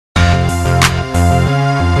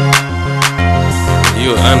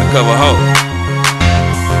You an undercover hoe.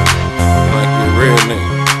 Like you a real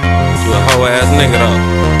nigga. You a hoe ass nigga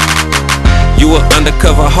though. You a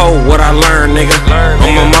undercover hoe, what I learned, nigga.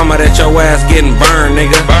 On my mama that your ass getting burned,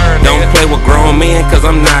 nigga. Don't play with grown men, cause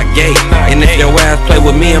I'm not gay. And if your ass play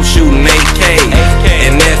with me, I'm shooting AK.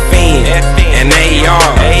 And FN, and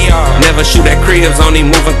AR. Never shoot at cribs, only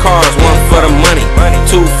moving cars. One for the money,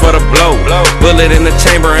 two for the blow. Bullet in the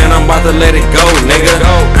chamber and I'm about to let it go, nigga.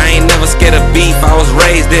 I ain't never scared of beef, I was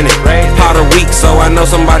raised in it. Powder weak, so I know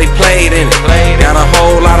somebody played in it. Got a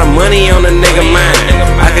whole lot of money on the nigga mind.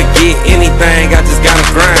 I could get anything, I just gotta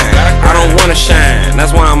grind. I don't wanna shine,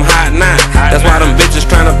 that's why I'm hot now. That's why them bitches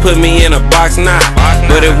tryna put me in a box now.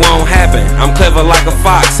 But it won't happen, I'm clever like a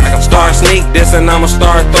fox. Start sneak this and I'ma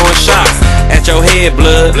start throwing shots at your head,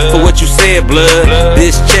 blood, for what you said, blood.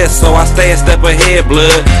 This chest, so I stay a step ahead,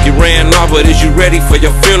 blood. You ran off, but is you ready for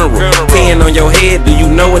your funeral? 10 on your head, do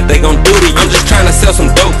you know what they gon' do to you? I'm just tryna sell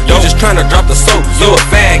some dope, you just tryna drop the soap. You a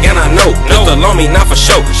fag and I know, pistol on me, not for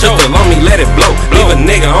show. Pistol on me, let it blow. Leave a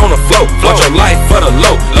nigga on the float, float your life for the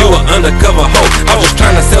low. You a undercover hoe, I'm just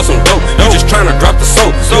tryna sell some dope. You just tryna drop the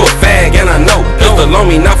soap. You a fag and I know, pistol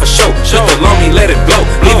on me, not for show. Pistol on me, let it blow.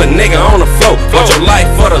 Leave a nigga on the float, float your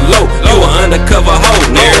life for the low. You a undercover hoe,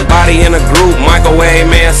 everybody in a group, microwave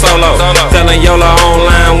man solo. Telling YOLO on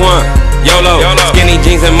line 1. YOLO, skinny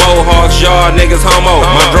jeans and mohawks, y'all niggas homo.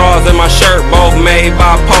 My drawers and my shirt both made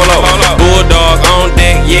by Polo. Bulldog on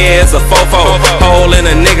deck, yeah, it's a fofo. Hole in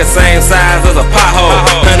a nigga same size as a pothole.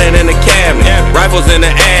 100 in the cabinet, rifles in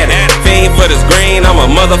the attic. Fiend for this green, I'm a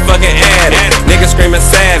motherfucking addict. Niggas screaming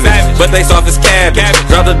savage, but they soft as cabbage.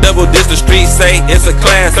 Drop the double disc, the streets say it's a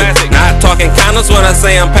classic. Not talking condoms when I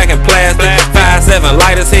say I'm packing plastic. 5'7",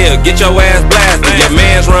 light as hell, get your ass blasted. Your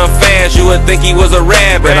mans run fast, you would think he was a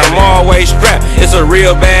rabbit. I'm always strapped, it's a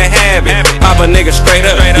real bad habit. Pop a nigga straight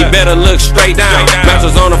up, he better look straight down.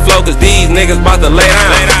 Matches on the floor, cause these niggas bout to lay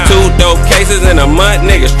down. 2 dope cases in a month,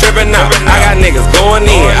 niggas tripping out. I got niggas going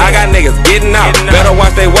in, I got niggas getting out. Better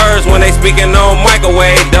watch their words when they speaking on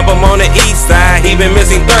microwave. Dump them on the east side, he been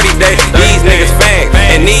missing 30 days. These niggas fags,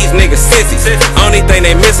 and these niggas sissies. Only thing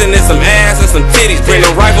they missing is some ass and some titties. Bring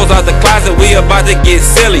the rifles out the closet, we about to get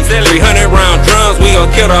silly. 300 round drums, we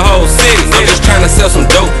gon' kill the whole city. I'm just trying to sell some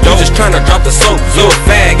dope, you just trying to drop the soap. You a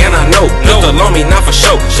fag and I know, pistol on me, not for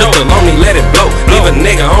show. Pistol on me, let it blow. Leave a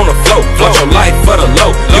nigga on the float, float your life for the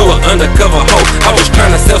low. You a undercover hoe, I'm just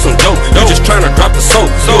trying to sell some dope. You just trying to drop the soap.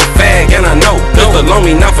 You a fag and I know, pistol on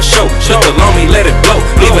me, not for show. Pistol on me, let it blow.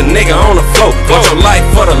 Leave a nigga on the float, float your life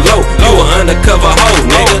for the low. You a undercover hoe,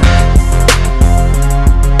 nigga.